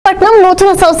పట్నం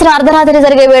నూతన సంవత్సర అర్ధరాత్రి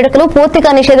జరిగే వేడుకలు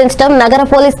పూర్తిగా నిషేధించడం నగర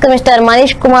పోలీస్ కమిషనర్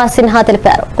మనీష్ కుమార్ సిన్హా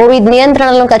తెలిపారు. కోవిడ్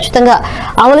నియంత్రణలను ఖచ్చితంగా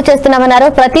అమలు చేస్తున్నామన్నారు.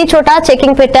 ప్రతి చోట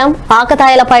చెకింగ్ పెట్టాం,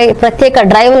 ఆకతాయిలపై ప్రత్యేక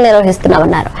డ్రైవ్లు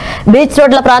నిర్వహిస్తున్నామన్నారు. బీచ్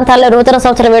రోడ్ల ప్రాంతాల్లో నూతన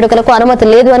సంవత్సర వేడుకలకు అనుమతి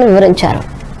లేదు అని వివరించారు.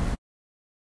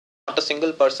 Not a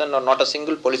single person or not a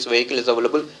single police vehicle is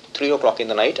available 3 o'clock in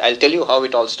the night. I'll tell you how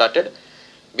it all started.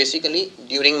 Basically,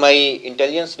 during my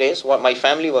intelligence days, my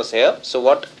family was here. So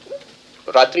what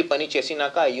Ratri Pani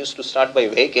Chesinaka, I used to start by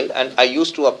vehicle and I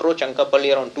used to approach Ankapalli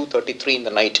around 2:33 in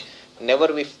the night. Never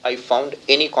I found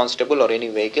any constable or any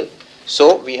vehicle. So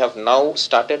we have now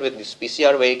started with these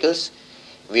PCR vehicles.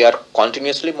 We are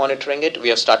continuously monitoring it.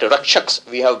 We have started Rakshaks.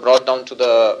 We have brought down to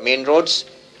the main roads.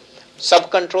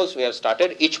 Sub-controls we have started,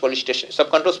 each police station.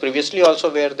 Sub-controls previously also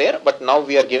were there, but now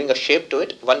we are giving a shape to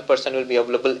it. One person will be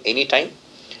available anytime.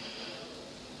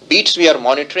 Beats we are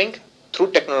monitoring through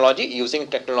technology, using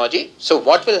technology. So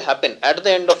what will happen at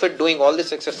the end of it, doing all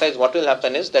this exercise, what will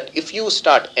happen is that if you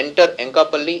enter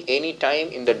Enkapalli any time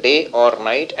in the day or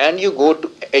night and you go to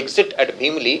exit at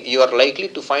Bhimli, you are likely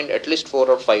to find at least 4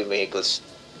 or 5 vehicles.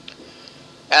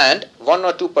 And 1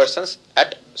 or 2 persons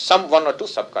at some 1 or 2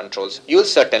 sub-controls, you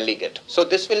will certainly get. So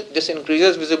this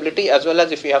increases visibility, as well as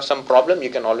if you have some problem,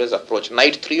 you can always approach.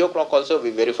 Night 3 o'clock also,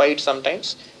 we verify it sometimes.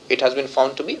 It has been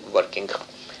found to be working.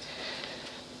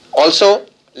 Also,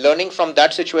 learning from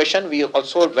that situation, we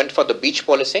also went for the beach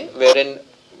policing, wherein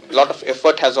a lot of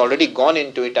effort has already gone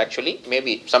into it actually.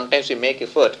 Maybe sometimes we make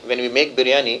effort. When we make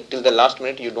biryani, till the last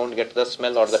minute, you don't get the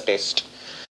smell or the taste.